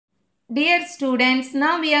Dear students,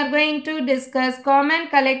 now we are going to discuss common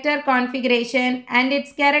collector configuration and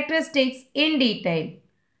its characteristics in detail.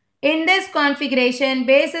 In this configuration,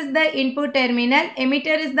 base is the input terminal,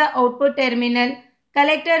 emitter is the output terminal,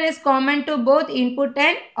 collector is common to both input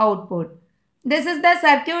and output. This is the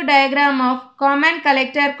circuit diagram of common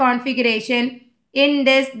collector configuration. In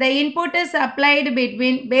this, the input is applied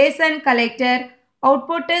between base and collector,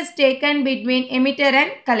 output is taken between emitter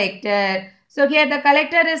and collector. So here the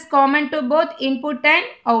collector is common to both input and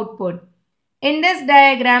output. In this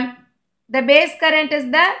diagram, the base current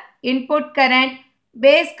is the input current,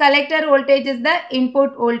 base collector voltage is the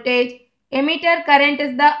input voltage, emitter current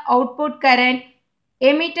is the output current,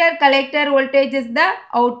 emitter collector voltage is the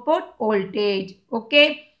output voltage.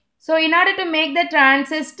 Okay. So in order to make the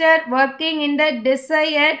transistor working in the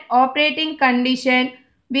desired operating condition,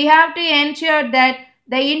 we have to ensure that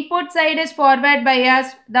the input side is forward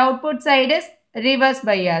biased, the output side is reverse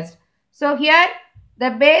biased. So here the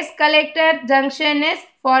base collector junction is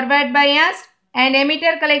forward biased and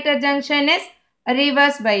emitter collector junction is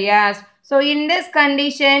reverse biased. So in this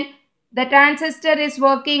condition, the transistor is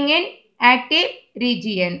working in active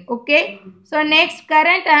region. Okay. So next,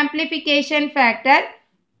 current amplification factor.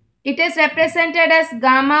 It is represented as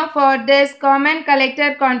gamma for this common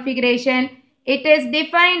collector configuration. It is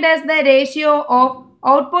defined as the ratio of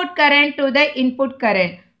output current to the input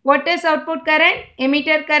current. What is output current?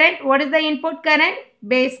 Emitter current. What is the input current?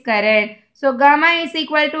 Base current. So gamma is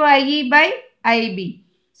equal to IE by IB.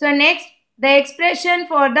 So next, the expression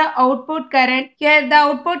for the output current. Here the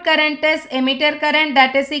output current is emitter current,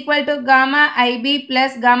 that is equal to gamma IB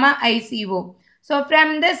plus gamma ICO. So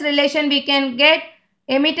from this relation we can get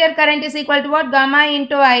emitter current is equal to what? Gamma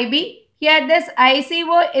into IB. Here this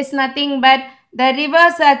ICO is nothing but the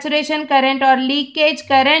reverse saturation current or leakage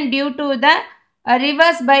current due to the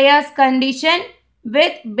reverse bias condition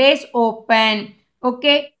with base open.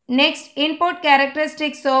 Okay. Next, input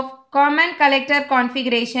characteristics of common collector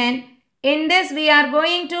configuration. In this, we are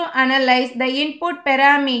going to analyze the input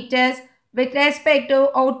parameters with respect to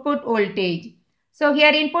output voltage. So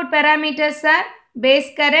here input parameters are base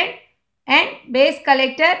current and base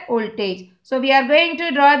collector voltage. So we are going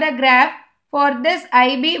to draw the graph for this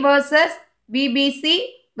IB versus VBC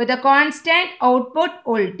with a constant output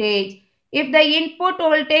voltage. If the input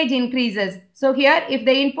voltage increases, so here if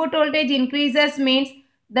the input voltage increases means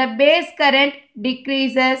the base current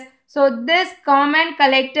decreases. So this common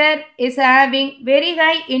collector is having very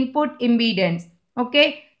high input impedance.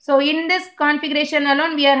 Okay. So in this configuration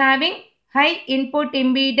alone we are having high input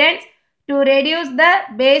impedance to reduce the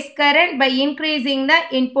base current by increasing the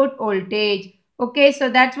input voltage. Okay. So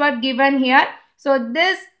that's what given here. So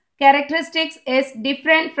this characteristics is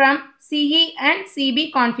different from CE and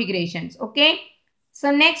CB configurations. Okay.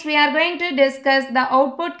 So next we are going to discuss the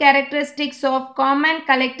output characteristics of common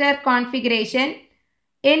collector configuration.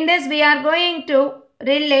 In this we are going to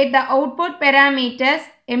relate the output parameters,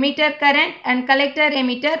 emitter current and collector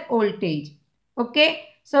emitter voltage. Okay.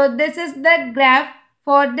 So this is the graph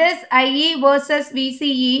for this IE versus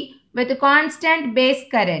VCE with constant base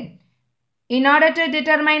current. In order to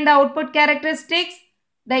determine the output characteristics,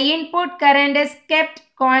 the input current is kept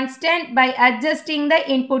constant by adjusting the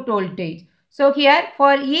input voltage. So here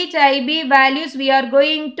for each IB values we are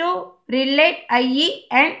going to relate IE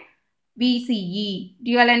and VCE.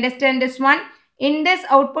 Do you all understand this one? In this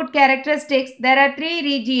output characteristics, there are three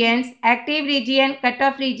regions: active region,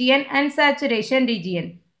 cutoff region and saturation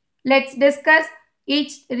region. Let's discuss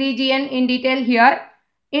each region in detail here.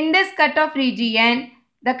 In this cutoff region,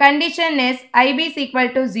 the condition is IB is equal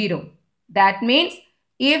to 0. That means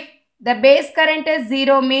if the base current is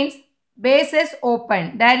 0 means base is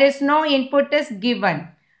open. There is no input is given.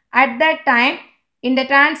 At that time, in the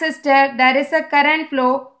transistor, there is a current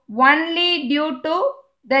flow only due to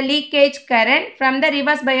the leakage current from the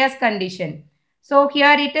reverse bias condition. So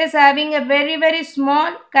here it is having a very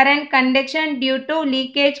small current conduction due to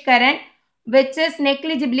leakage current which is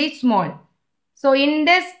negligibly small. So in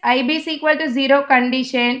this IB is equal to 0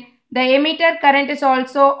 condition, the emitter current is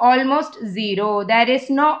also almost 0. There is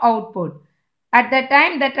no output. At the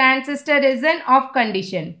time the transistor is in off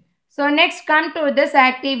condition. So next come to this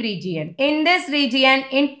active region. In this region,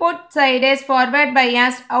 input side is forward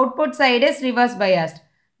biased, output side is reverse biased.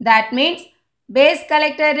 That means base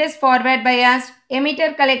collector is forward biased,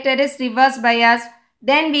 emitter collector is reverse biased.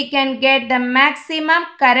 Then we can get the maximum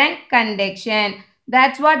current conduction.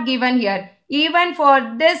 That's what given here. Even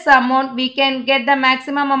for this amount, we can get the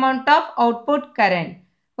maximum amount of output current.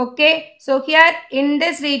 Okay. So here in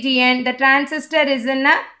this region, the transistor is in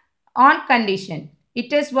a on condition.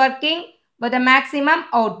 It is working with the maximum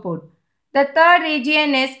output. The third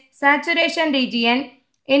region is saturation region.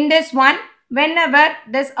 In this one, whenever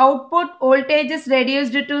this output voltage is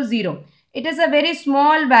reduced to 0, it is a very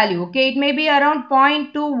small value, okay, it may be around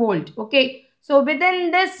 0.2 volt, okay. So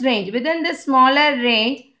within this range, within this smaller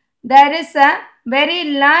range, there is a very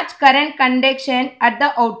large current conduction at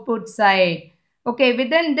the output side, okay.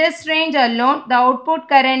 Within this range alone, the output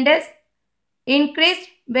current is increased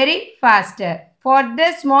very faster for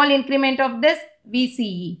this small increment of this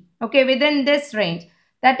VCE, okay, within this range.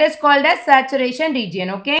 That is called as saturation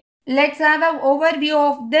region, okay. Let's have an overview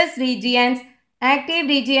of this regions. Active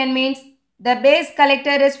region means the base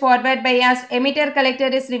collector is forward biased, emitter collector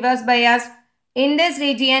is reverse biased. In this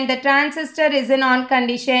region, the transistor is in on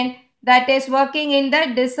condition, that is working in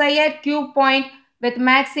the desired Q point with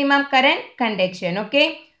maximum current conduction,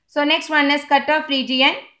 okay. So next one is cutoff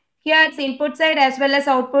region. Here it's input side as well as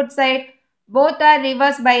output side. Both are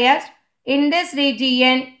reverse biased. In this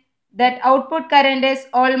region, that output current is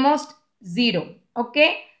almost 0,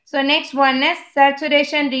 okay. So next one is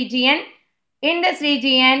saturation region. In this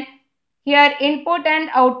region, here input and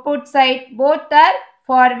output side both are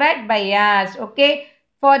forward biased, okay.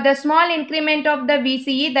 For the small increment of the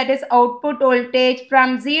VCE, that is output voltage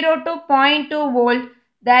from 0 to 0.2 volt,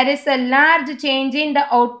 there is a large change in the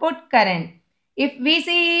output current. If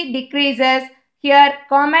VCE decreases, here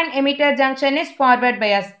common emitter junction is forward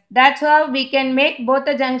biased. That's how we can make both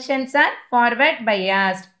the junctions are forward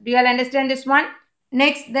biased. Do you all understand this one?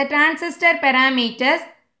 Next, the transistor parameters.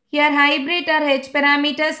 Here hybrid or H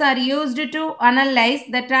parameters are used to analyze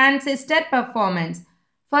the transistor performance.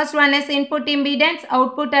 First one is input impedance,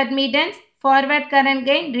 output admittance, forward current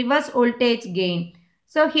gain, reverse voltage gain.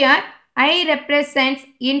 So here I represents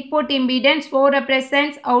input impedance, O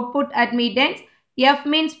represents output admittance, F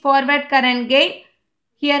means forward current gain,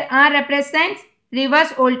 here R represents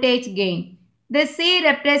reverse voltage gain. The C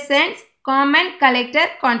represents common collector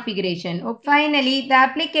configuration. Okay. Finally, the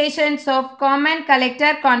applications of common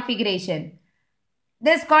collector configuration.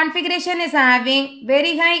 This configuration is having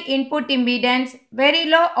very high input impedance, very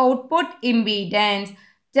low output impedance,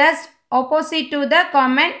 just opposite to the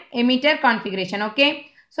common emitter configuration, okay.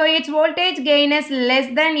 So its voltage gain is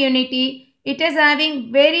less than unity. It is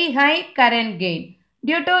having very high current gain.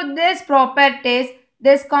 Due to this properties,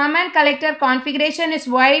 this common collector configuration is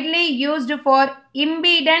widely used for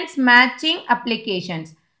impedance matching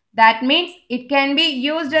applications. That means it can be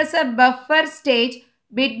used as a buffer stage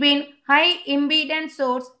between high impedance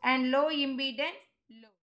source and low impedance